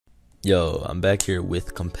Yo, I'm back here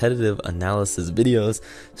with competitive analysis videos.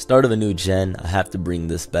 Start of a new gen. I have to bring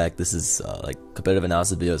this back. This is like competitive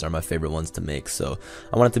analysis videos are my favorite ones to make. So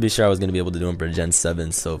I wanted to be sure I was going to be able to do them for Gen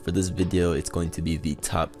 7. So for this video, it's going to be the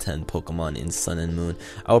top 10 Pokemon in Sun and Moon.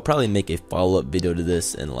 I will probably make a follow-up video to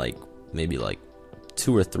this in maybe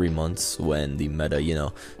 2 or 3 months when the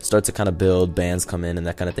meta, starts to kind of build, bans come in and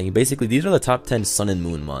that kind of thing. Basically, these are the top 10 Sun and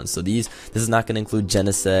Moon mons. So this is not going to include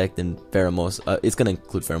Genesect and Pheromosa. It's going to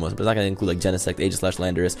include Pheromosa, but it's not going to include like Genesect, Aegislash,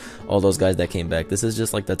 Landorus, all those guys that came back. This is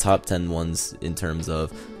just like the top 10 ones in terms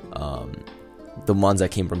of the ones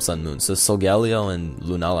that came from Sun and Moon. So Solgaleo and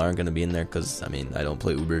Lunala aren't going to be in there because, I don't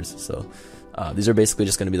play Ubers, so these are basically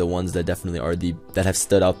just going to be the ones that definitely are that have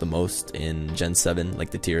stood out the most in Gen 7, like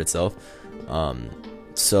the tier itself.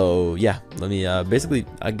 So yeah, let me basically,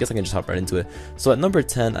 I guess I can just hop right into it. So at number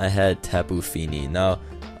 10, I had Tapu Fini. Now,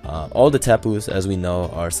 all the Tapus, as we know,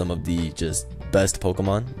 are some of the just best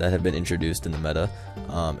Pokemon that have been introduced in the meta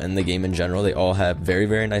and the game in general. They all have very,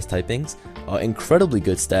 very nice typings, incredibly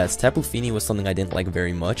good stats. Tapu Fini was something I didn't like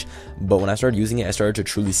very much, but when I started using it, I started to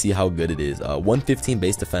truly see how good it is. 115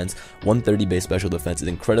 base defense, 130 base special defense is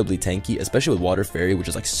incredibly tanky, especially with Water Fairy, which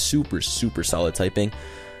is like super, super solid typing.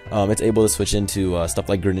 It's able to switch into stuff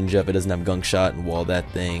like Greninja if it doesn't have Gunk Shot and wall that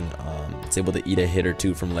thing. It's able to eat a hit or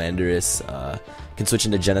two from Landorus. Can switch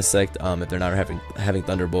into Genesect if they're not having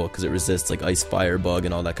Thunderbolt because it resists like Ice, Fire, Bug,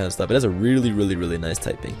 and all that kind of stuff. It has a really, really, really nice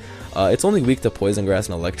typing. It's only weak to Poison, Grass,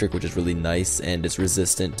 and Electric, which is really nice, and it's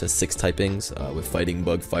resistant to 6 typings with Fighting,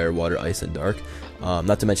 Bug, Fire, Water, Ice, and Dark.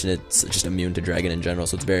 Not to mention it's just immune to Dragon in general,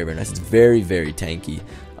 so it's very, very nice. It's very, very tanky.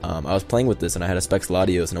 I was playing with this and I had a Specs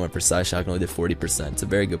Latios and I went for Psyshock and only did 40%. It's a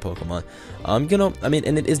very good Pokemon.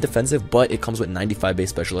 And it is defensive, but it comes with 95 base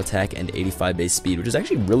special attack and 85 base speed, which is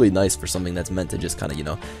actually really nice for something that's meant to just kind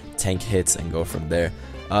of, tank hits and go from there.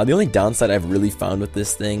 The only downside I've really found with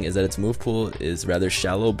this thing is that its move pool is rather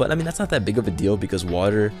shallow, but that's not that big of a deal because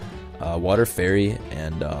Water Fairy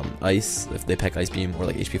and Ice, if they pack Ice Beam or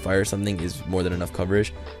like HP Fire or something, is more than enough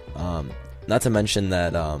coverage. Not to mention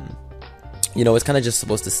that it's kind of just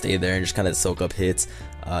supposed to stay there and just kind of soak up hits,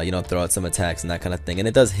 throw out some attacks and that kind of thing. And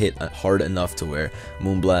it does hit hard enough to where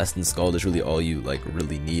Moonblast and Scald is really all you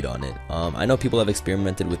really need on it. I know people have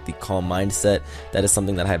experimented with the Calm Mindset. That is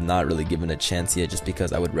something that I have not really given a chance yet, just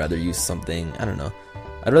because I would rather use something,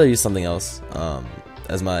 I'd rather use something else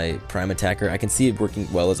as my prime attacker. I can see it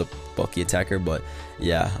working well as a bulky attacker, but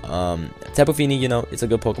yeah, Tapu Fini, it's a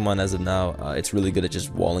good Pokemon as of now. It's really good at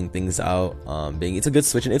just walling things out, it's a good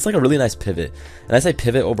switch, and it's like a really nice pivot. And I say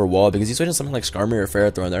pivot over wall because you switch in something like Skarmory or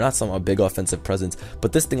Ferrothorn, they're not a big offensive presence,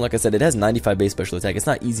 but this thing, like I said, it has 95 base special attack. It's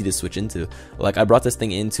not easy to switch into. Like, I brought this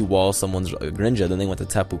thing into wall someone's Greninja, then they went to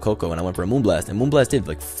Tapu Koko, and I went for a Moonblast, and Moonblast did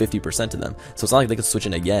like 50% to them, so it's not like they could switch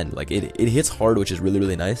in again. Like, it hits hard, which is really,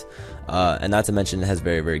 really nice, and not to mention it has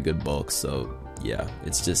very, very good bulk. So yeah,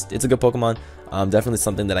 it's a good Pokemon. Definitely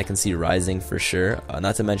something that I can see rising for sure.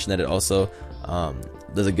 Not to mention that it also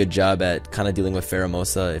does a good job at kind of dealing with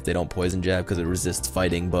Pheromosa if they don't Poison Jab, because it resists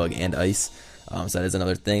Fighting, Bug, and Ice. So that is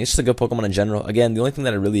another thing. It's just a good Pokemon in general. Again, the only thing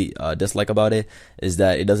that I really dislike about it is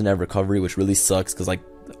that it doesn't have recovery, which really sucks, because like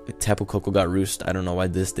Tapu Koko got Roost. I don't know why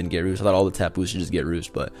this didn't get Roost. I thought all the Tapus should just get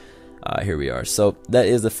Roost, but here we are. So that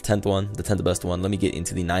is the 10th one, the 10th best one. Let me get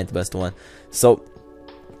into the 9th best one. So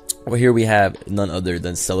well, here we have none other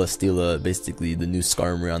than Celesteela, basically the new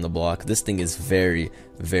Skarmory on the block. This thing is very,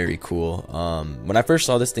 very cool. When I first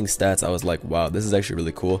saw this thing's stats, I was like, wow, this is actually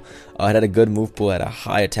really cool. It had a good move pool, had a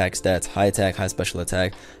high attack stats, high attack, high special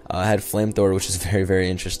attack. It had Flamethrower, which is very,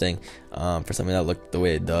 very interesting for something that looked the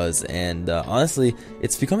way it does. And honestly,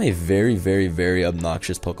 it's become a very, very, very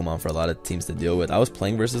obnoxious Pokemon for a lot of teams to deal with. I was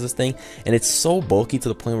playing versus this thing, and it's so bulky to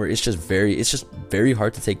the point where it's just very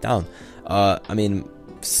hard to take down.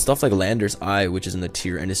 Stuff like Landorus Eye, which is in the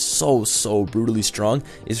tier and is so brutally strong,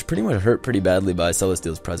 is pretty much hurt pretty badly by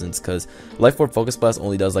Celesteela's presence, because Life Orb Focus Blast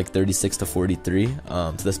only does like 36 to 43 to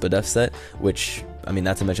the Spadef set, which,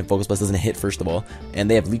 not to mention Focus Blast doesn't hit first of all, and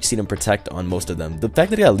they have Leech Seed and Protect on most of them. The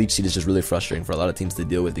fact that they got Leech Seed is just really frustrating for a lot of teams to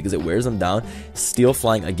deal with because it wears them down. Steel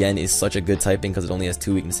Flying, again, is such a good typing because it only has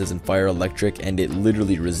 2 weaknesses in Fire, Electric, and it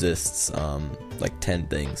literally resists like 10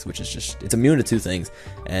 things, which is just, it's immune to 2 things,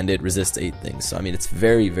 and it resists 8 things. So it's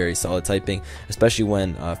very, very solid typing, especially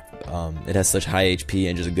when it has such high HP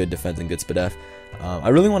and just a good defense and good Spadef. I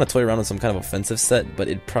really want to toy around with some kind of offensive set, but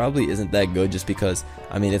it probably isn't that good just because,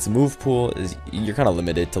 its move pool is, you're kind of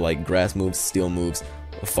limited to like grass moves, steel moves,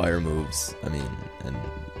 fire moves. And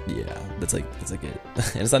yeah, that's like it.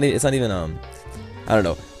 And it's not even I don't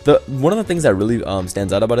know. One of the things that really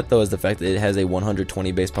stands out about it though is the fact that it has a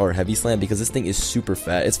 120 base power heavy slam, because this thing is super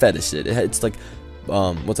fat. It's fat as shit. It's like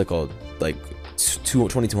what's it called, like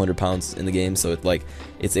 2200 pounds in the game, so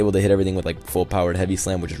it's able to hit everything with like full powered heavy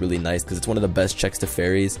slam, which is really nice because it's one of the best checks to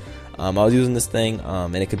fairies. I was using this thing,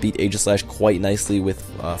 and it could beat Aegislash quite nicely with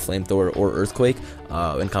Flamethrower or Earthquake,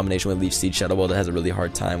 in combination with Leech Seed. Shadow Ball that has a really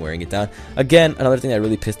hard time wearing it down. Again, another thing that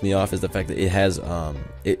really pissed me off is the fact that it has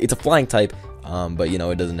it's a flying type, but you know,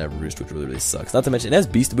 it doesn't have Roost, which really sucks. Not to mention it has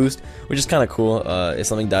Beast Boost, which is kind of cool if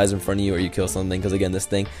something dies in front of you or you kill something, because again, this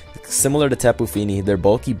thing, similar to Tapu Fini, they're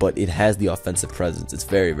bulky, but it has the offensive presence. It's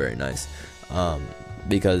very, very nice.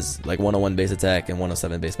 Because like 101 base attack and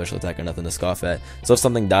 107 base special attack are nothing to scoff at. So if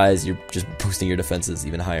something dies, you're just boosting your defenses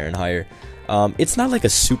even higher and higher. It's not like a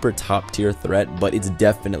super top tier threat, but it's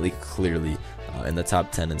definitely clearly in the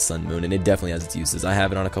top 10 in Sun Moon, and it definitely has its uses. I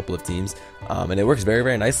have it on a couple of teams, and it works very,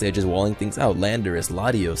 very nicely at just walling things out. Landorus,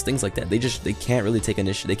 Latios, things like that. They can't really take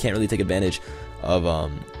initiative. They can't really take advantage of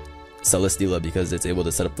Celesteela because it's able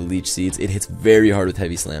to set up the Leech Seeds. It hits very hard with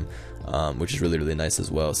Heavy Slam, which is really, really nice as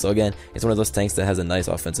well. So again, it's one of those tanks that has a nice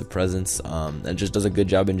offensive presence, and just does a good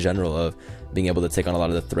job in general of being able to take on a lot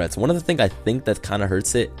of the threats. One of the things I think that kind of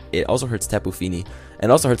hurts it also hurts Tapu Fini,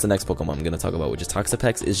 and also hurts the next Pokemon I'm going to talk about, which is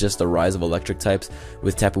Toxapex, is just the rise of electric types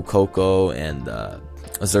with Tapu Koko and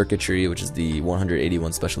Xurkitree, which is the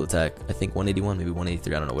 181 special attack. I think 181, maybe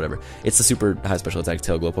 183, I don't know, whatever. It's the super high special attack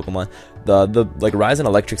Tail Glow Pokemon. The like rise in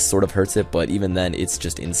electric sort of hurts it, but even then, it's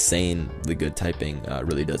just insanely good typing.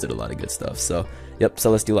 Really does it a lot of good stuff. So yep,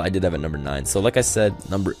 Celesteela I did have at number 9. So like I said,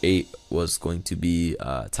 number 8 was going to be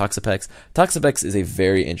Toxapex. Toxapex is a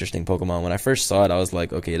very interesting Pokemon. When I first saw it, I was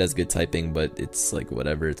like, okay, it has good typing, but it's like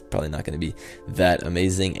whatever. It's probably not going to be that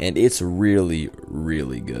amazing, and it's really,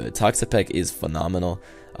 really good. Toxapex is phenomenal.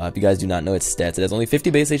 If you guys do not know its stats, it has only 50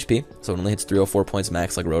 base HP, so it only hits 304 points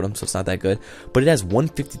max like Rotom, so it's not that good. But it has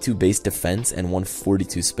 152 base defense and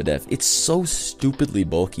 142 SPDF. It's so stupidly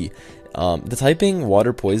bulky. The typing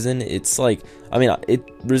Water Poison, it's like, I mean, it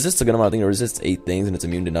resists a good amount of things. It resists 8 things and it's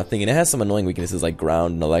immune to nothing. And it has some annoying weaknesses like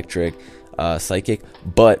Ground and Electric, Psychic,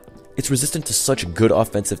 but it's resistant to such good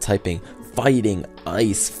offensive typing. Fighting,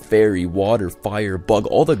 Ice, Fairy, Water, Fire, Bug,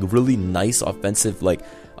 all the really nice offensive like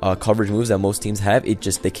coverage moves that most teams have.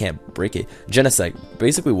 They can't break it. Genesect,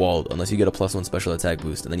 basically walled unless you get a +1 special attack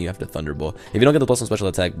boost, and then you have to Thunderbolt. If you don't get the +1 special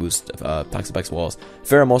attack boost, Toxapex walls.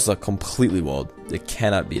 Pheromosa completely walled. They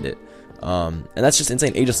cannot beat it. And that's just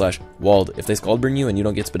insane. Aegislash, walled. If they Scald Burn you and you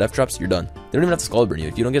don't get SPDF drops, you're done. They don't even have to Scald Burn you.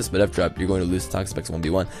 If you don't get a SPDF drop, you're going to lose to Toxapex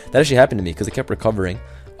 1v1. That actually happened to me because it kept recovering.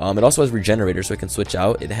 It also has Regenerator, so it can switch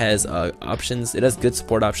out. It has options. It has good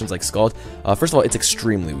support options like Scald. First of all, it's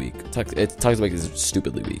extremely weak. Toxapex is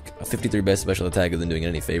stupidly weak. A 53 base special attack isn't doing it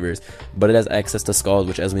any favors, but it has access to Scald,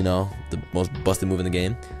 which, as we know, the most busted move in the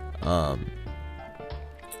game.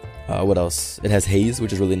 What else? It has Haze,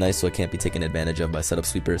 which is really nice, so it can't be taken advantage of by setup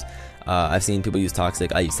sweepers. I've seen people use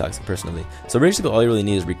Toxic. I use Toxic personally. So basically, all you really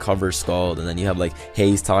need is Recover, Scald, and then you have like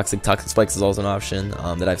Haze, Toxic. Toxic Spikes is also an option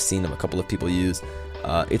that I've seen a couple of people use.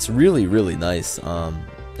 It's really, really nice. It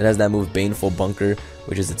has that move, Baneful Bunker,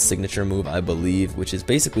 which is its signature move, I believe, which is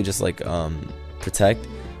basically just like Protect.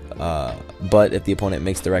 But if the opponent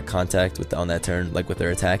makes direct contact on that turn, like with their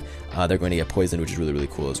attack, they're going to get poisoned, which is really, really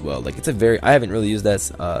cool as well. Like, I haven't really used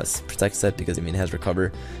that Protect set because, I mean, it has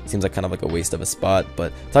Recover. Seems like kind of like a waste of a spot,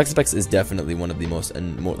 but Toxapex is definitely one of the most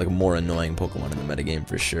and more annoying Pokemon in the metagame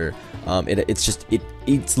for sure.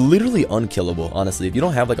 It's literally unkillable, honestly. If you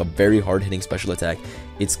don't have like a very hard hitting special attack,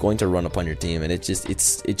 it's going to run up on your team, and it just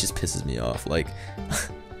pisses me off. Like,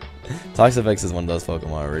 Toxapex is one of those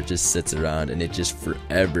Pokemon where it just sits around and it just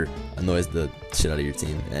forever annoys the shit out of your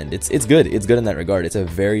team, and it's good. It's good in that regard. It's a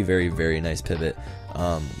very, very, very nice pivot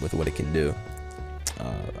with what it can do.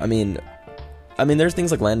 I mean, there's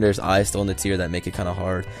things like Landorus I still in the tier that make it kind of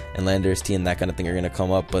hard, and Landorus T and that kind of thing are going to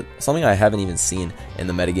come up, but something I haven't even seen in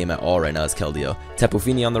the metagame at all right now is Keldeo. Tapu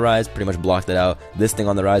Fini on the rise pretty much blocked it out. This thing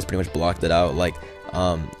on the rise pretty much blocked it out. Like,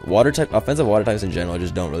 offensive water types in general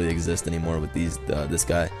just don't really exist anymore with this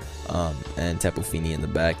guy and Tapu Fini in the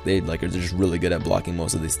back. They're just really good at blocking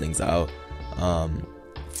most of these things out.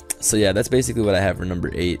 So yeah, that's basically what I have for number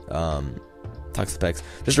 8. Toxapex,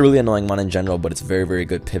 just a really annoying one in general, but it's a very, very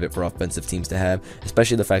good pivot for offensive teams to have,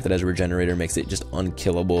 especially the fact that as a Regenerator makes it just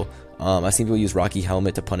unkillable. I've seen people use Rocky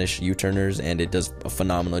Helmet to punish U-turners, and it does a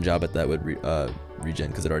phenomenal job at that with regen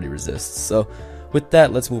because it already resists. So with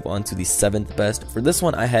that, let's move on to the 7th best. For this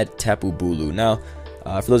one, I had Tapu Bulu. Now,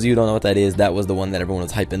 for those of you who don't know what that is, that was the one that everyone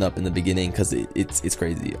was hyping up in the beginning because it's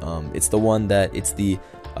crazy. It's the one that it's the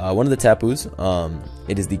one of the Tapus.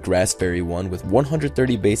 It is the Grass Fairy one with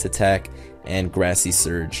 130 base attack and Grassy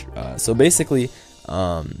Surge. So basically,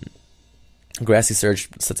 Grassy Surge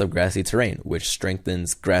sets up grassy terrain, which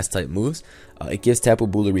strengthens grass type moves. It gives Tapu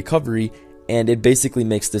Bulu recovery, and it basically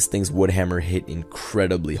makes this thing's Wood Hammer hit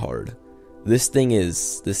incredibly hard. This thing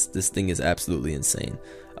is absolutely insane.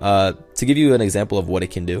 To give you an example of what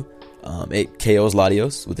it can do, it KOs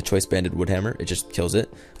Latios with the Choice Banded Wood Hammer. It just kills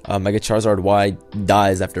it. Mega Charizard Y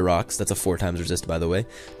dies after rocks. That's a 4 times resist, by the way.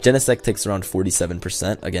 Genesect takes around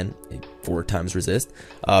 47%. Again, 4 times resist.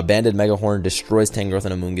 Banded Mega Horn destroys Tangrowth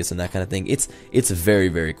and Amoonguss and that kind of thing. It's very,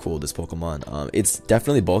 very cool, this Pokemon. It's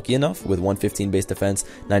definitely bulky enough with 115 base defense,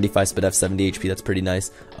 95 speed F, 70 HP. That's pretty nice.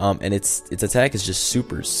 And its attack is just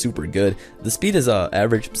super, super good. The speed is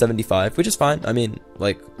average 75, which is fine. I mean,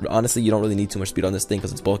 like, honestly, you don't really need too much speed on this thing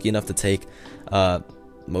because it's bulky enough to take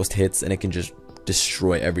most hits, and it can just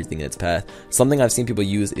destroy everything in its path. Something I've seen people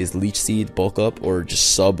use is Leech Seed bulk up, or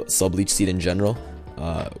just sub Leech Seed in general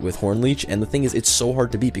with Horn Leech. And the thing is, it's so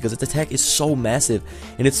hard to beat because its attack is so massive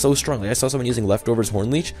and it's so strong. Like, I saw someone using Leftovers Horn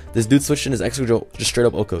Leech. This dude switched in his Excadrill, just straight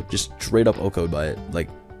up OHKO'd by it. Like,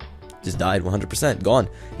 just died 100%, gone.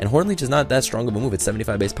 And Horn Leech is not that strong of a move. It's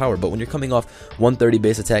 75 base power, but when you're coming off 130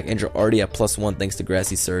 base attack and you're already at +1 thanks to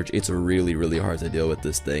Grassy Surge, it's really, really hard to deal with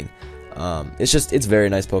this thing. It's very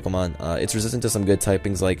nice Pokemon. It's resistant to some good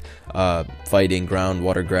typings like Fighting, Ground,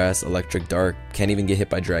 Water, Grass, Electric, Dark. Can't even get hit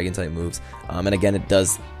by Dragon type moves. And again, it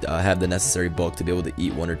does have the necessary bulk to be able to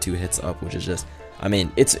eat 1 or 2 hits up, which is just, I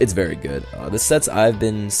mean, it's very good. The sets I've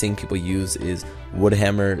been seeing people use is Wood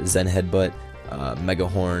Hammer, Zen Headbutt, Mega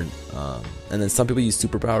Horn, and then some people use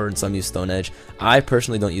Superpower and some use Stone Edge. I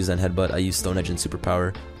personally don't use Zen Headbutt. I use Stone Edge and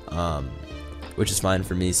Superpower, which is fine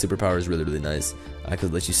for me. Superpower is really, really nice because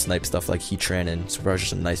it lets you snipe stuff like Heatran, and Superpower is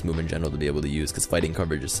just a nice move in general to be able to use because fighting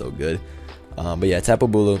coverage is so good. But yeah, Tapu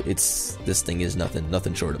Bulu, this thing is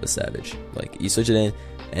nothing short of a savage. Like, you switch it in,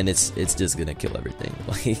 and it's just gonna kill everything.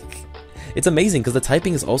 Like, it's amazing because the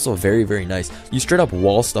typing is also very, very nice. You straight up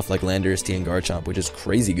wall stuff like Landorus T and Garchomp, which is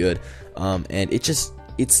crazy good. And it just,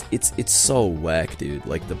 it's so whack, dude.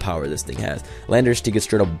 Like, the power this thing has. Landorus T gets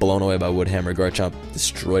straight up blown away by Wood Hammer. Garchomp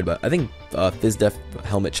destroyed by, I think Fizdef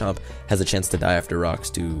Helmet Chomp has a chance to die after rocks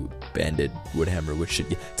to Banded Wood Hammer, which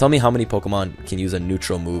should tell me how many Pokemon can use a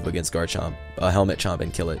neutral move against Garchomp, Helmet Chomp,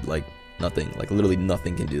 and kill it. Like, nothing. Like, literally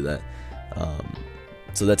nothing can do that.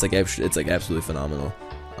 So that's like, it's like absolutely phenomenal.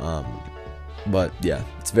 But yeah,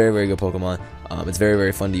 it's very, very good Pokemon. It's very,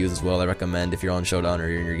 very fun to use as well. I recommend if you're on Showdown or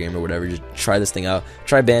you're in your game or whatever, just try this thing out.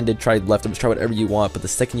 Try Banded, try Leftovers, try whatever you want. But the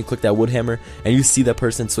second you click that Wood Hammer and you see that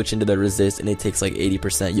person switch into the resist and it takes like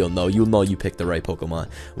 80%, you'll know you picked the right Pokemon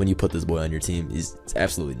when you put this boy on your team. It's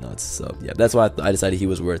absolutely nuts. So yeah, that's why I decided he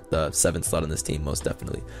was worth the 7th slot on this team, most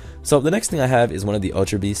definitely. So the next thing I have is one of the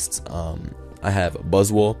Ultra Beasts. I have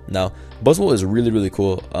Buzzwole. Now, Buzzwole is really, really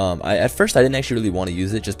cool. At first I didn't actually really want to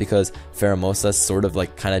use it just because Pheromosa sort of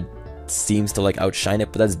like kind of seems to like outshine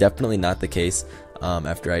it, but that's definitely not the case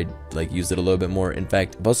after I like used it a little bit more. In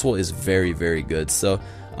fact, Buzzwole is very, very good. So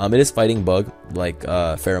it is fighting bug like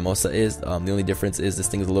Pheromosa is. The only difference is this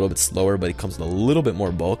thing is a little bit slower, but it comes with a little bit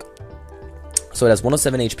more bulk. So it has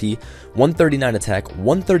 107 HP, 139 attack,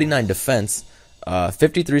 139 defense,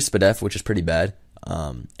 53 speed F, which is pretty bad,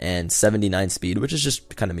 and 79 speed, which is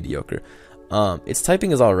just kind of mediocre. Its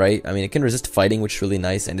typing is alright. I mean, it can resist fighting, which is really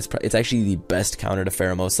nice, and it's actually the best counter to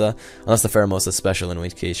Pheromosa, unless the Pheromosa is special, in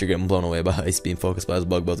which case you're getting blown away by Ice Beam, Focus Blast,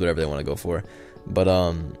 Bug Buzz, whatever they want to go for. But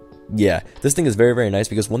yeah, this thing is very, very nice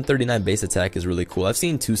because 139 base attack is really cool. I've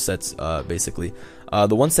seen 2 sets basically.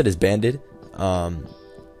 The one set is Banded,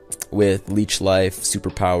 with Leech Life,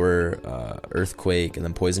 Superpower, Earthquake, and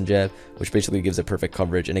then Poison Jab, which basically gives it perfect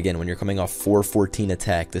coverage. And again, when you're coming off 414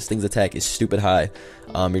 attack, this thing's attack is stupid high.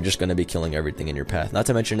 You're just going to be killing everything in your path. Not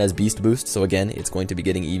to mention it has Beast Boost, so again, it's going to be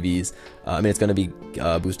getting EVs. I mean, it's going to be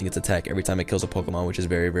boosting its attack every time it kills a Pokemon, which is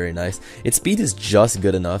very, very nice. Its speed is just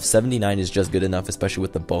good enough. 79 is just good enough, especially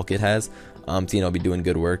with the bulk it has, to, you know, be doing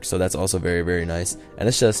good work. So that's also very, very nice. And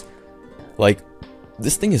it's just, like,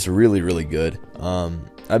 this thing is really, really good.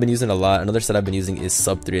 I've been using it a lot. Another set I've been using is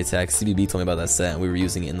Sub 3 attack. CBB told me about that set, and we were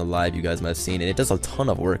using it in the live you guys might have seen, and it does a ton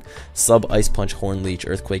of work. Sub, Ice Punch, Horn Leech,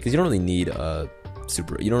 Earthquake, because you don't really need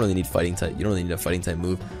you don't really need fighting type. You don't really need a fighting type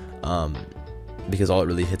move, because all it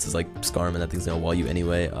really hits is like Scarm, and that thing's gonna wall you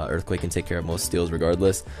anyway. Earthquake can take care of most steals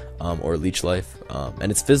regardless, or Leech Life. And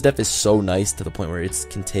its Phys Def is so nice to the point where it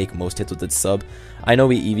can take most hits with its sub. I know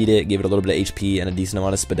we EV'd it, gave it a little bit of HP and a decent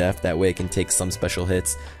amount of speed Def. That way it can take some special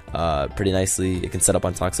hits pretty nicely. It can set up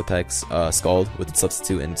on Toxapex, Scald with its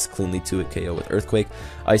substitute, and cleanly to it KO with Earthquake.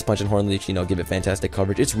 Ice Punch and Horn Leech, you know, give it fantastic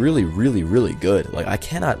coverage. It's really, really, really good. Like, I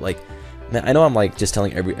cannot, like, man, I know I'm like just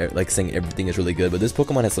telling saying everything is really good, but this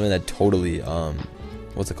Pokemon has something that totally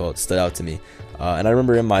what's it called, stood out to me. And I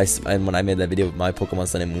remember when I made that video with my Pokemon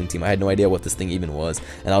Sun and Moon team, I had no idea what this thing even was,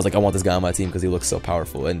 and I was like, I want this guy on my team because he looks so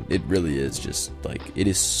powerful, and it really is just like, it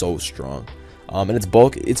is so strong. And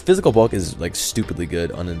its physical bulk is like stupidly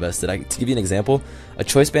good uninvested. To give you an example, a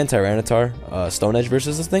Choice Band Tyranitar Stone Edge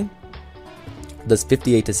versus this thing does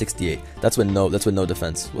 58 to 68. That's with no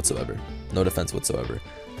defense whatsoever. No defense whatsoever.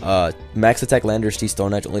 Max attack Landorus T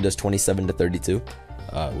Stone Edge only does 27 to 32,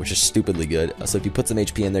 which is stupidly good. So if you put some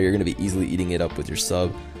HP in there, you're gonna be easily eating it up with your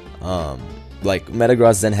sub. Like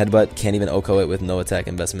Metagross Zen Headbutt can't even OHKO it with no attack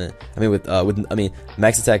investment.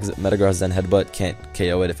 Max attack Metagross Zen Headbutt can't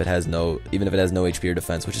KO it if it has even if it has no HP or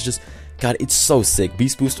defense, which is just, God, it's so sick.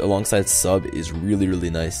 Beast Boost alongside sub is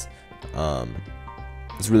really nice.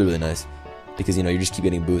 It's really nice, because you just keep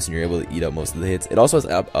getting boosts and you're able to eat up most of the hits. It also has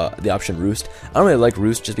the option Roost. I don't really like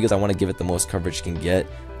Roost just because I want to give it the most coverage it can get,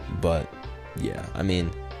 but yeah, I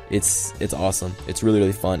mean, it's awesome. It's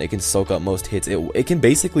really fun. It can soak up most hits. You can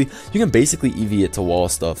basically EV it to wall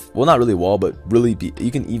stuff. Well, not really wall, but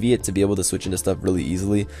you can EV it to be able to switch into stuff really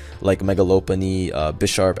easily, like Mega Lopunny,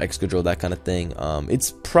 Bisharp, Excadrill, that kind of thing.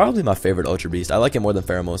 It's probably my favorite Ultra Beast. I like it more than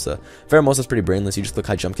Pheromosa. Pheromosa's pretty brainless. You just click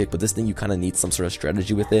high jump kick, but this thing you kind of need some sort of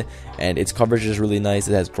strategy with it, and its coverage is really nice.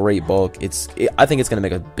 It has great bulk. I think it's gonna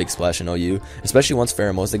make a big splash in OU, especially once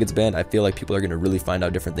Pheromosa gets banned. I feel like people are gonna really find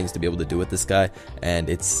out different things to be able to do with this guy, and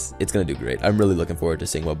it's gonna do great. I'm really looking forward to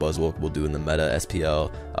seeing what Buzzwole will do in the meta,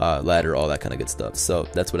 SPL, ladder, all that kind of good stuff. So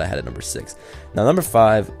that's what I had at number 6. Now number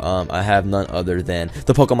 5, I have none other than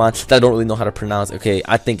the Pokemon that I don't really know how to pronounce. Okay,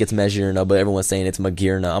 I think it's Magearna, but everyone's saying it's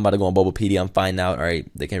Magearna. I'm about to go on Bulbapedia. I'm fine now. All right,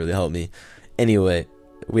 they can't really help me. Anyway,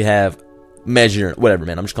 we have Magearna. Whatever,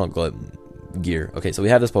 man. I'm just calling it Gear. Okay, so we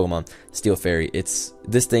have this Pokemon, Steel Fairy.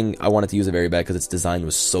 This thing, I wanted to use it very bad because its design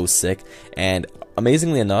was so sick, and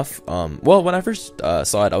amazingly enough, well, when I first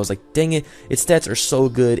saw it, I was like, dang it, its stats are so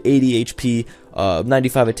good. 80 HP,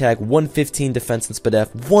 95 attack, 115 defense and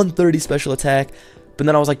SPDF, 130 special attack, but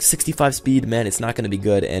then I was like, 65 speed, man, it's not going to be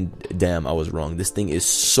good, and damn, I was wrong. This thing is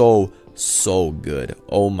so good.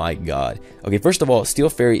 Oh my god. Okay, first of all, Steel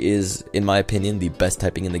Fairy is, in my opinion, the best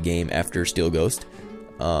typing in the game after Steel Ghost.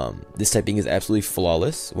 This typing is absolutely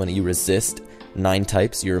flawless. When you resist 9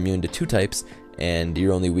 types, you're immune to 2 types, and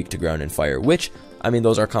you're only weak to ground and fire, which, I mean,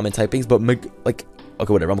 those are common typings, but okay,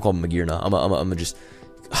 whatever, I'm gonna call him Magearna. I'm just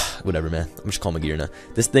whatever, man, I'm just calling Magearna.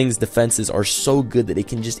 This thing's defenses are so good that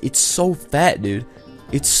it's so fat, dude.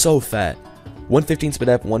 It's so fat. 115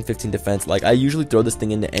 SPDF, 115 defense. Like, I usually throw this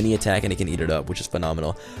thing into any attack and it can eat it up, which is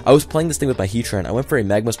phenomenal. I was playing this thing with my Heatran. I went for a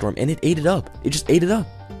Magma Storm and it ate it up. It just ate it up.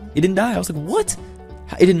 It didn't die. I was like, what?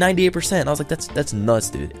 It did 98%. And I was like, that's nuts,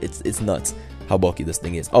 dude. It's nuts how bulky this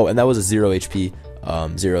thing is. Oh, and that was a 0 HP,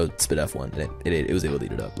 0 SPDF one, and it was able to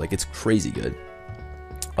eat it up. Like, it's crazy good.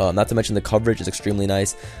 Not to mention the coverage is extremely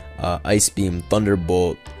nice. Ice Beam,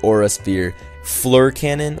 Thunderbolt, Aura Sphere, Fleur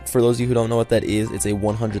Cannon. For those of you who don't know what that is, it's a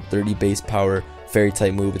 130 base power fairy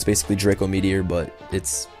type move. It's basically Draco Meteor, but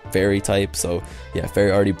it's fairy type. So yeah,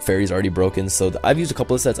 fairy's already broken. So I've used a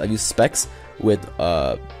couple of sets. I've used specs with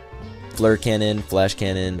Flare Cannon, Flash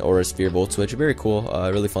Cannon, Aura Sphere, Volt Switch. Very cool,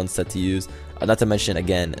 really fun set to use. Not to mention,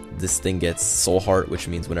 again, this thing gets Soul Heart, which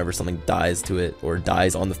means whenever something dies to it, or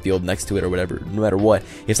dies on the field next to it, or whatever, no matter what,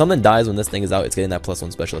 if something dies when this thing is out, it's getting that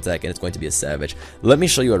 +1 special attack, and it's going to be a savage. Let me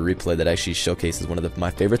show you a replay that actually showcases one of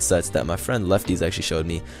my favorite sets that my friend Lefties actually showed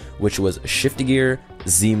me, which was Shifty-Gear,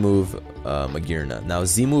 Z-Move, Magearna. Now,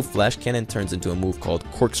 Z-Move Flash Cannon turns into a move called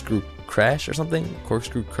Corkscrew Crash or something?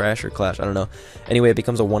 Corkscrew Crash or Clash, I don't know. Anyway, it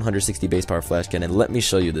becomes a 160 base power Flash Cannon. Let me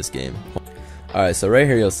show you this game. Alright, so right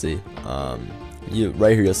here you'll see.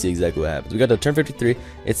 You'll see exactly what happens. We got to turn 53.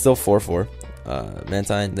 It's still 4-4.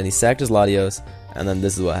 Mantine. Then he sacked his Latios, and then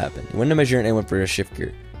this is what happened. He went to Measure and went for a Shift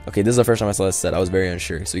Gear. Okay, this is the first time I saw this set. I was very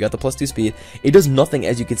unsure. So we got the +2 speed. It does nothing,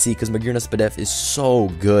 as you can see, because Magearna's SPDF is so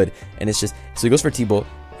good, and it's just, so he goes for T-Bolt.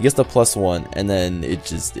 He gets the +1, and then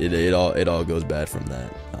it all goes bad from that.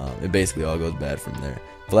 It basically all goes bad from there.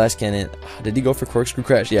 Flash Cannon. Did he go for Corkscrew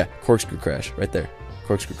Crash? Yeah, Corkscrew Crash right there.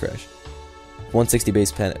 Corkscrew Crash. 160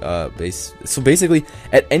 base. So basically,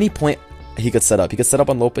 at any point, he could set up. He could set up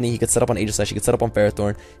on Lopunny, he could set up on Aegislash, he could set up on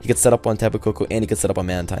Ferrothorn, he could set up on Tapu Koko, and he could set up on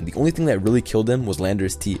Mantine. The only thing that really killed him was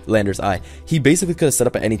Landorus Eye. He basically could have set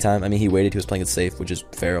up at any time. I mean, he waited, he was playing it safe, which is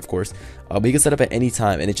fair, of course. But he could set up at any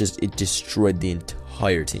time, and it destroyed the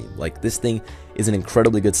entire team. Like, this thing is an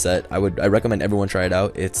incredibly good set. I recommend everyone try it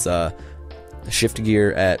out. It's Shift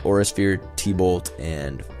Gear at Aura Sphere, T-Bolt,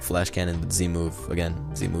 and Flash Cannon with Z-Move. Again,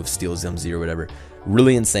 Z-Move, Steel, Z or whatever.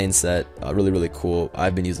 Really insane set, really cool.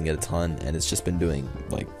 I've been using it a ton, and it's just been doing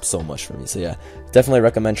like so much for me. So yeah, definitely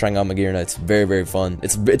recommend trying out Magearna. It's very fun.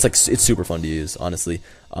 It's super fun to use, honestly.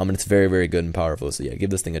 And it's very good and powerful. So yeah,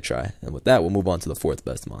 give this thing a try. And with that, we'll move on to the fourth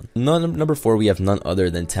best mon. Number 4, we have none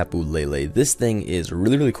other than Tapu Lele. This thing is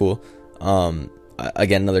really cool.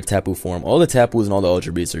 Again, another Tapu form. All the Tapus and all the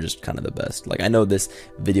Ultra Beasts are just kind of the best. Like, I know this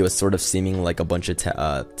video is sort of seeming like a bunch of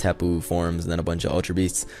Tapu forms and then a bunch of Ultra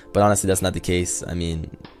Beasts, but honestly, that's not the case. I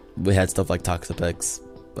mean, we had stuff like Toxapex,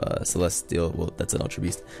 Celestial, well, that's an Ultra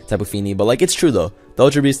Beast, Tapu Fini, but like, it's true though. The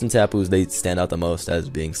Ultra Beasts and Tapus, they stand out the most as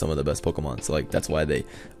being some of the best Pokemon, so like, that's why they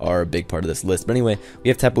are a big part of this list. But anyway, we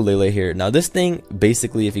have Tapu Lele here. Now, this thing,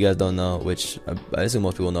 basically, if you guys don't know, which I assume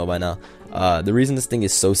most people know by now, the reason this thing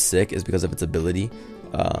is so sick is because of its ability,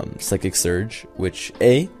 Psychic Surge, which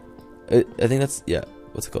I think that's, yeah,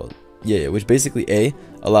 what's it called? Yeah, which basically A,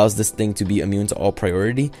 allows this thing to be immune to all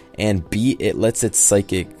priority, and B, it lets its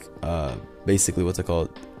Psychic, basically, what's it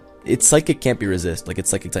called? Its Psychic can't be resist, like its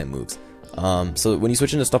Psychic type moves. So when you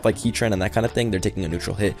switch into stuff like Heatran and that kind of thing, they're taking a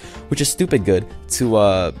neutral hit, which is stupid good.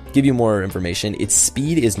 To give you more information, its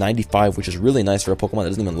speed is 95, which is really nice for a Pokemon that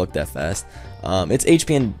doesn't even look that fast. Its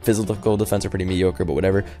HP and physical defense are pretty mediocre, but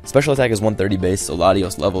whatever. Special attack is 130 base, so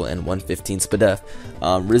Latios level, and 115 Spadef.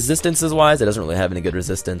 Resistances wise, it doesn't really have any good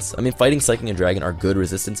resistance. I mean, fighting Psychic and Dragon are good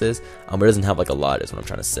resistances, but it doesn't have like a lot, is what I'm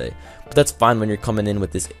trying to say. But that's fine when you're coming in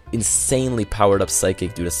with this insanely powered up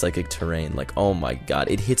Psychic due to Psychic Terrain. Like, oh my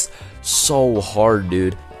god, it hits so hard,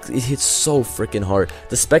 dude. It hits so freaking hard.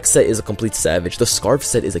 The Spec set is a complete savage. The Scarf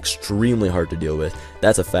set is extremely hard to deal with.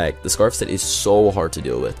 That's a fact. The Scarf set is so hard to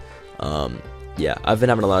deal with. Yeah, I've been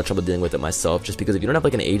having a lot of trouble dealing with it myself, just because if you don't have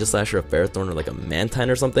like an Aegislash or a Ferrothorn or like a Mantine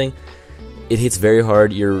or something, it hits very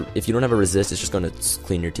hard. If you don't have a resist, it's just going to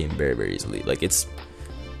clean your team very easily. Like, it's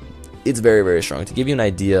very strong. To give you an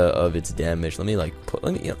idea of its damage, I'm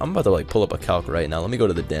about to like pull up a calc right now. Let me go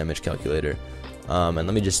to the damage calculator, and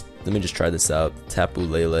let me just try this out. Tapu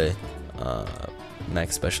Lele,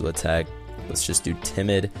 max special attack. Let's just do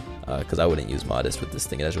timid, because I wouldn't use modest with this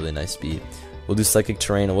thing. It has really nice speed. We'll do Psychic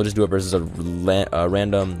Terrain, and we'll just do it versus a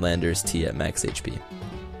random Landorus T at max HP.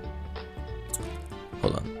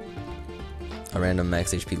 Hold on. A random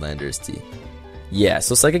max HP Landorus T. Yeah,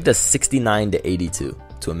 so Psychic does 69 to 82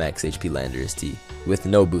 to a max HP Landorus T with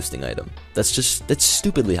no boosting item. That's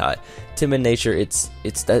stupidly high. Timid nature,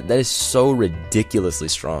 that is so ridiculously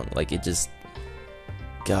strong. Like, it just,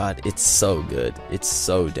 God, it's so good. It's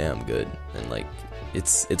so damn good, and like,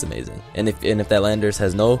 it's amazing. And if that Landorus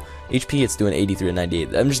has no HP, it's doing 83 to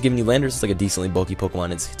 98. I'm just giving you Landorus. It's like a decently bulky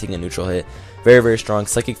Pokemon. It's taking a neutral hit. Very strong.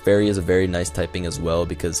 Psychic Fairy is a very nice typing as well,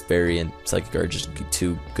 because Fairy and Psychic are just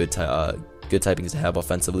two good typings to have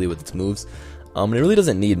offensively with its moves. And it really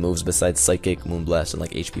doesn't need moves besides Psychic, Moonblast, and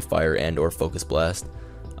like HP Fire and or Focus Blast,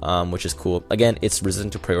 which is cool. Again, it's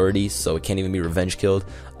resistant to priority, so it can't even be revenge killed.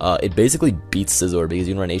 It basically beats Scizor because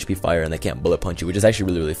you can run HP Fire and they can't bullet punch you, which is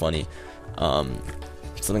actually really funny.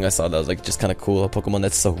 Something I saw that was like just kind of cool. A Pokemon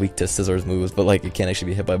that's so weak to Scizor's moves, but like it can't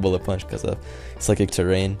actually be hit by bullet punch because of Psychic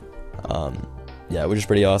Terrain. Yeah, which is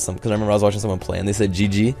pretty awesome, because I remember I was watching someone play and they said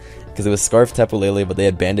GG because it was Scarf, Tapu Lele, but they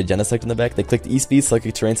had Banded Genesect in the back. They clicked E-Speed,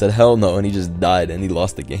 Psychic Terrain, said hell no, and he just died and he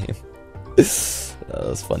lost the game. That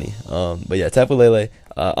was funny. But yeah, Tapu Lele,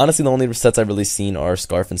 honestly the only sets I've really seen are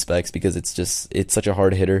Scarf and Specs, because it's such a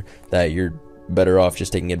hard hitter that you're better off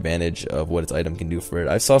just taking advantage of what its item can do for it.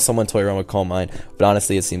 I saw someone toy around with Calm Mind, but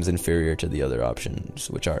honestly it seems inferior to the other options,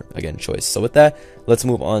 which are, again, choice. So with that, let's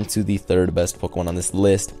move on to the third best Pokemon on this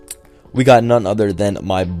list. We got none other than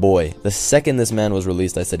my boy. The second this man was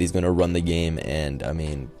released, I said he's going to run the game, and I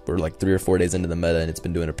mean, we're like 3 or 4 days into the meta, and it's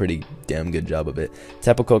been doing a pretty damn good job of it.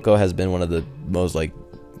 Tapu Koko has been one of the most like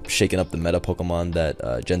shaking up the meta Pokemon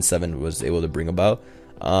that Gen 7 was able to bring about.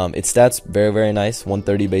 Its stats, very nice.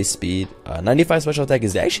 130 base speed, 95 special attack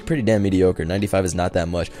is actually pretty damn mediocre. 95 is not that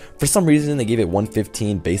much. For some reason they gave it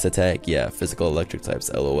 115 base attack. Yeah, physical electric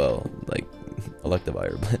types, lol, like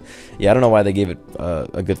Electivire. But yeah, I don't know why they gave it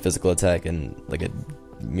a good physical attack and like a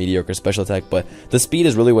mediocre special attack, but the speed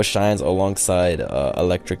is really what shines alongside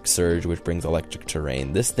Electric Surge, which brings Electric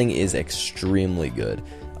Terrain. This thing is extremely good.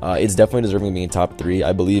 It's definitely deserving of being top 3.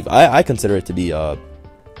 I believe I consider it to be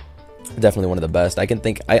definitely one of the best.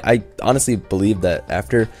 I honestly believe that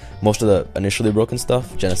after most of the initially broken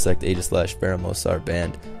stuff, Genesect, Aegislash, Pheromosa are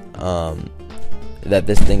banned, that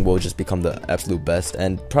this thing will just become the absolute best,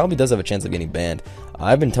 and probably does have a chance of getting banned.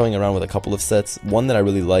 I've been toying around with a couple of sets. One that I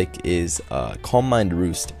really like is Calm Mind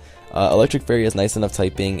Roost. Electric Fairy has nice enough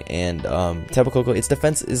typing, and Tapu Koko, its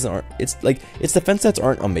defense its defense stats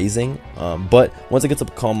aren't amazing, but once it gets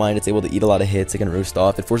up Calm Mind, it's able to eat a lot of hits. It can roost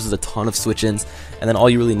off. It forces a ton of switch-ins, and then all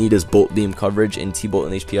you really need is Bolt Beam coverage in T-Bolt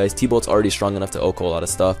and HP Ice. T-Bolt's already strong enough to OHKO a lot of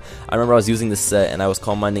stuff. I remember I was using this set, and I was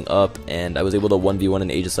Calm Minding up, and I was able to 1v1 an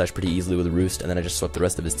Aegislash pretty easily with Roost, and then I just swept the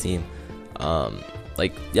rest of his team.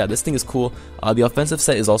 Like, yeah, this thing is cool. The offensive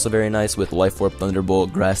set is also very nice with Life Orb,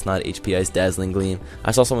 Thunderbolt, Grass Knot, HP Ice, Dazzling Gleam.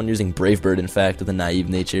 I saw someone using Brave Bird, in fact, with a naive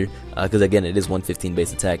nature, because again, it is 115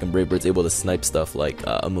 base attack, and Brave Bird's able to snipe stuff like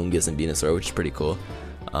Amoonguss and Venusaur, which is pretty cool.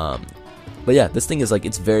 But yeah, this thing is like,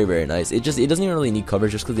 it's very, very nice. It doesn't even really need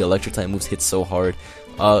coverage just because the electric type moves hit so hard.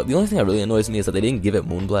 The only thing that really annoys me is that they didn't give it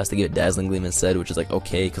Moonblast, they gave it Dazzling Gleam instead, which is like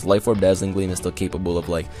okay, because Life Orb Dazzling Gleam is still capable of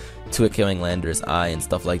like 2-hit killing Landorus Eye and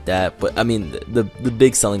stuff like that. But I mean, the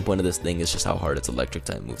big selling point of this thing is just how hard its electric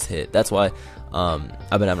type moves hit. That's why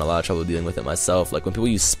I've been having a lot of trouble dealing with it myself. Like when people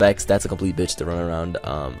use Specs, that's a complete bitch to run around.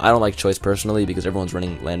 I don't like Choice personally because everyone's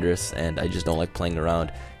running Landorus, and I just don't like playing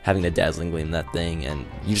around having to Dazzling Gleam that thing, and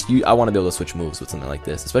I want to be able to switch moves with something like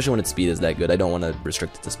this, especially when its speed is that good. I don't want to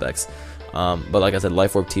restrict it to Specs. But like I said,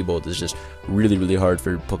 Life Orb T-Bolt is just really, really hard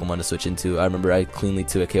for Pokemon to switch into. I remember I cleanly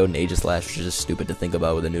 2-hit KO'd an Aegislash, which is just stupid to think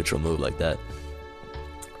about with a neutral move like that.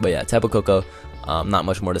 But yeah, Tapu Koko, not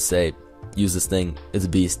much more to say. Use this thing, it's a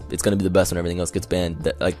beast. It's going to be the best when everything else gets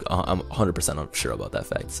banned. Like, I'm 100% sure about that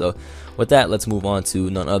fact. So with that, let's move on to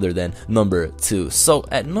none other than number 2. So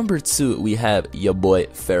at number 2 we have your boy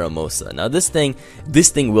Pheromosa. Now this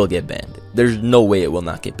thing will get banned. There's no way it will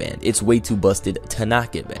not get banned. It's way too busted to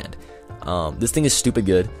not get banned. This thing is stupid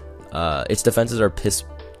good. Its defenses are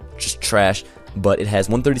just trash, but it has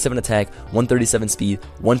 137 attack, 137 speed,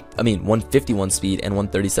 151 speed, and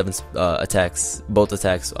 137 attacks. Both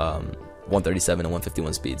attacks 137 and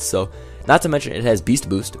 151 speed. So not to mention it has Beast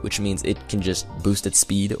Boost, which means it can just boost its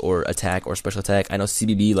speed or attack or special attack. I know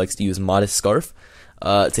CBB likes to use Modest Scarf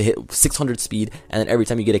to hit 600 speed, and then every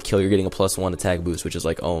time you get a kill, you're getting a +1 attack boost, which is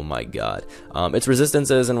like, oh my god. Its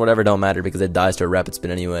resistances and whatever don't matter because it dies to a rapid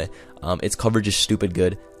spin anyway. Its coverage is stupid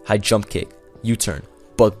good. High jump kick, U-turn,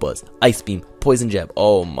 Bug Buzz, Ice Beam, Poison Jab.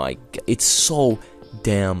 Oh my god, it's so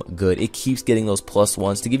damn good. It keeps getting those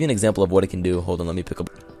 +1s. To give you an example of what it can do, hold on, let me pick up.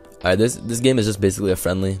 Alright, this game is just basically a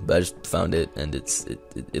friendly, but I just found it, and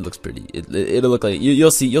it looks pretty. It'll look like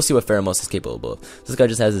you'll see what Pheromosa is capable of. This guy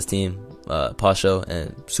just has his team, Pasho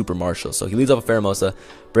and Super Marshall. So he leads off a Pheromosa,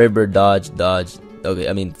 Brave Bird, dodge. Okay,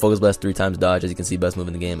 I mean Focus Blast 3 times dodge, as you can see, best move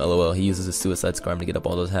in the game. LOL. He uses his Suicide Scarf to get up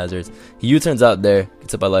all those hazards. He U-turns out there,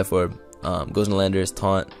 gets hit by Life Orb, goes into Landorus,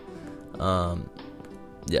 taunt.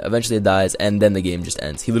 Yeah, eventually it dies, and then the game just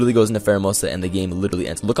ends. He literally goes into Pheromosa, and the game literally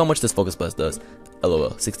ends. Look how much this Focus Blast does.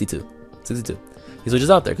 LOL, 62. He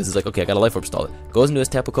switches out there, because he's like, okay, I got a Life Orb, stall it. Goes into his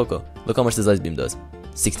Tapu Koko. Look how much this Ice Beam does.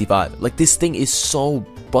 65. Like, this thing is so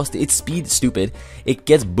busted. Its speed is stupid. It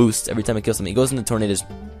gets boosts every time it kills something. It goes into Tornado's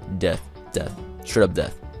death. Straight up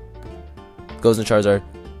death. Goes into Charizard,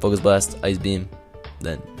 Focus Blast, Ice Beam,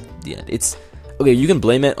 then the end. It's, okay, you can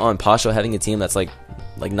blame it on Pasho having a team that's like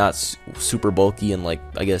not super bulky and like,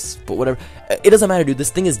 I guess, but whatever. It doesn't matter, dude.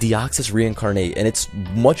 This thing is Deoxys Reincarnate, and it's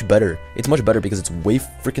much better. It's much better because it's way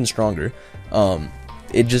freaking stronger.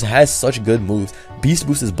 It just has such good moves. Beast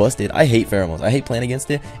Boost is busted. I hate Pheromones. I hate playing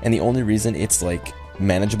against it, and the only reason it's like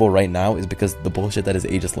manageable right now is because the bullshit that is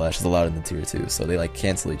Aegislash is allowed in the tier 2, so they like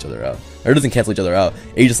cancel each other out. Or it doesn't cancel each other out.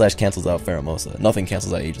 Aegislash cancels out Pheromosa. Nothing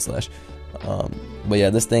cancels out Aegislash. But yeah,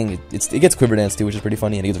 this thing, it gets Quiver Dance too, which is pretty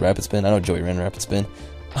funny, and it gets Rapid Spin. I know Joey ran Rapid Spin,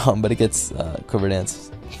 but it gets Quiver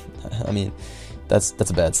Dance. I mean, that's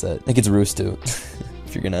a bad set. It gets Roost too.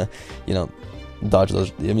 If you're gonna, dodge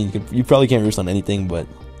those. I mean, you probably can't Roost on anything, but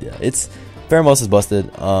yeah, Pheromosa is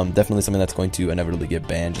busted. Definitely something that's going to inevitably get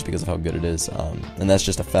banned just because of how good it is. And that's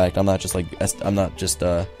just a fact. I'm not just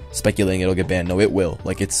speculating it'll get banned. No, it will.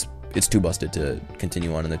 Like, it's too busted to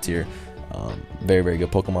continue on in the tier. Very, very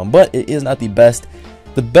good Pokemon, but it is not the best.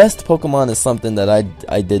 The best Pokemon is something that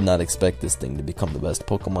I did not expect this thing to become the best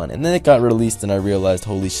Pokemon, and then it got released and I realized,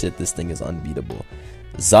 holy shit, this thing is unbeatable.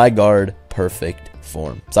 Zygarde Perfect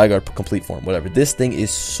Form, Zygarde Complete Form, whatever. This thing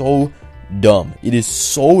is so dumb. It is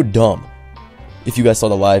so dumb. If you guys saw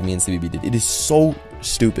the live me and CBB did, it is so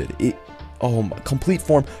stupid. Oh my, Complete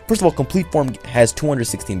Form. First of all, Complete Form has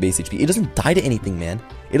 216 base HP. It doesn't die to anything, man.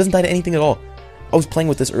 It doesn't die to anything at all. I was playing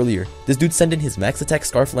with this earlier. This dude sent in his max attack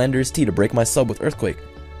Scarf Landorus T to break my sub with Earthquake,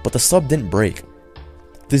 but the sub didn't break.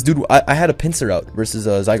 This dude, I had a Pinsir out versus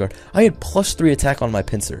Zygarde. I had +3 attack on my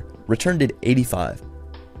Pinsir. Return did 85.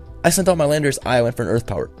 I sent out my Landorus I went for an Earth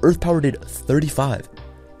Power. Earth Power did 35.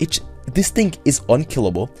 This thing is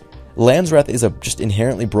unkillable. Land's Wrath is a just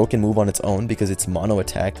inherently broken move on its own because it's mono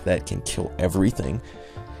attack that can kill everything.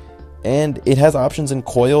 And it has options in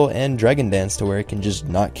Coil and Dragon Dance to where it can just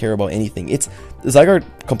not care about anything. The Zygarde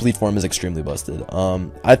complete form is extremely busted.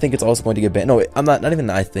 I think it's also going to get banned. No, not even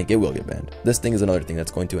I think it will get banned. This thing is another thing that's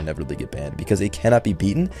going to inevitably get banned because it cannot be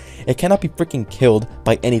beaten. It cannot be freaking killed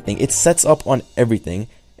by anything. It sets up on everything,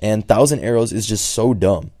 and Thousand Arrows is just so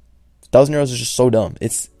dumb. Thousand Arrows is just so dumb.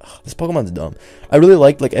 This Pokemon's dumb. I really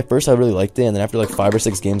liked, at first I really liked it, and then after 5 or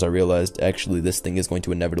 6 games I realized actually this thing is going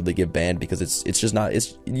to inevitably get banned because it's just not,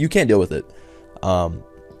 you can't deal with it.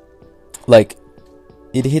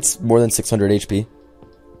 It hits more than 600 HP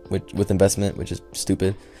with investment, which is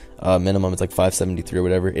stupid. Minimum it's 573 or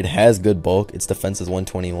whatever. It has good bulk. Its defense is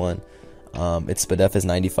 121. Its SPDF is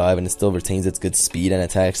 95, and it still retains its good speed and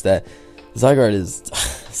attacks. That Zygarde is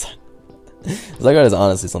Zygarde is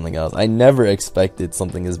honestly something else. I never expected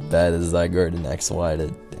something as bad as Zygarde in XY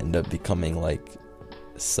to end up becoming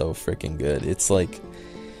so freaking good. It's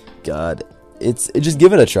God, just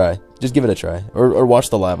give it a try. Just give it a try, or watch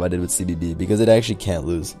the live I did with CBB because it actually can't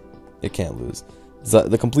lose. It can't lose.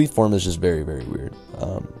 The complete form is just very, very weird,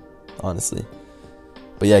 honestly.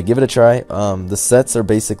 But yeah, give it a try. The sets are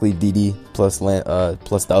basically DD plus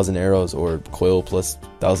 1,000 arrows, or Coil plus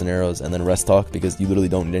 1,000 arrows, and then Rest Talk because you literally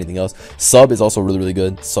don't need anything else. Sub is also really, really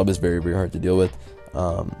good. Sub is very, very hard to deal with.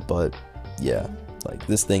 But yeah,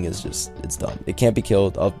 this thing is just, it's dumb. It can't be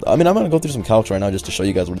killed. I'm gonna go through some calcs right now just to show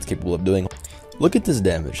you guys what it's capable of doing. Look at this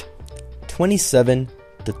damage, 27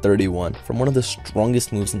 to 31 from one of the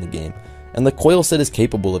strongest moves in the game. And the Coil set is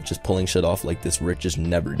capable of just pulling shit off like this where it just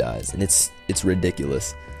never dies, and it's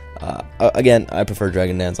ridiculous. Again, I prefer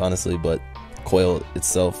Dragon Dance honestly, but Coil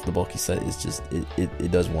itself, the bulky set, is just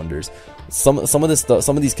it does wonders. Some of this stuff,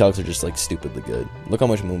 some of these calcs are just stupidly good. Look how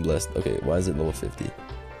much Moonblast. Okay, why is it level 50?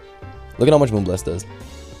 Look at how much Moonblast does.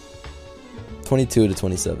 22 to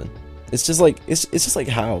 27. It's just it's just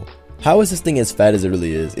how is this thing as fat as it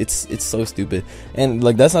really is? It's so stupid. And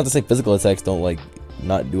that's not to say physical attacks don't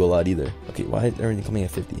not do a lot either. Okay, why is everything coming at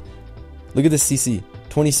 50? Look at this CC,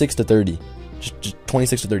 26 to 30. Just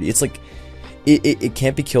 26 to 30. It's it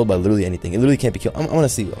can't be killed by literally anything. It literally can't be killed. I want to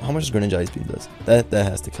see how much Greninja Ice Beam does. That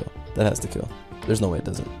has to kill. That has to kill. There's no way it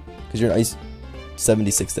doesn't. Because you're an Ice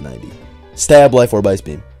 76 to 90. Stab, Life Orb, Ice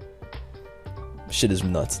Beam. Shit is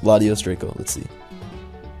nuts. Latios, Draco. Let's see.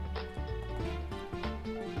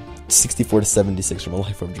 64 to 76 from a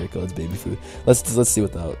Life Orb Draco. That's baby food. Let's see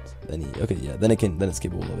without any. Okay, yeah, then it's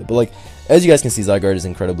capable of it. But as you guys can see, Zygarde is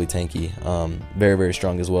incredibly tanky. Very, very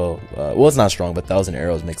strong as well. Well, it's not strong, but 1,000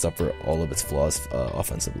 arrows makes up for all of its flaws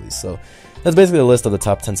offensively. So that's basically the list of the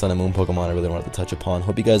top 10 Sun and Moon Pokemon I really wanted to touch upon.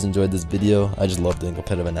 Hope you guys enjoyed this video. I just love doing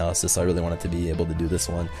competitive analysis, so I really wanted to be able to do this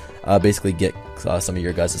one. Basically get some of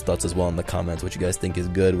your guys' thoughts as well in the comments. What you guys think is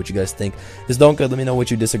good, what you guys think is don't good. Let me know what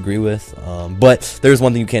you disagree with. But there's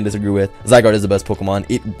one thing you can't disagree with. Zygarde is the best Pokemon.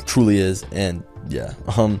 It truly is. And yeah,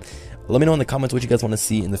 let me know in the comments what you guys want to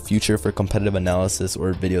see in the future for competitive analysis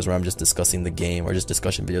or videos where I'm just discussing the game or just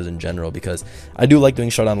discussion videos in general, because I do like doing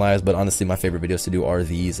Showdown Lives, but honestly my favorite videos to do are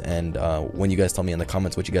these. And when you guys tell me in the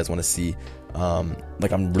comments what you guys want to see, I'm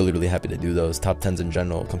really, really happy to do those. Top 10s in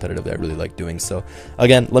general competitively I really like doing. So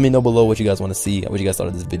again, let me know below what you guys want to see, what you guys thought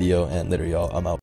of this video, and later y'all, I'm out.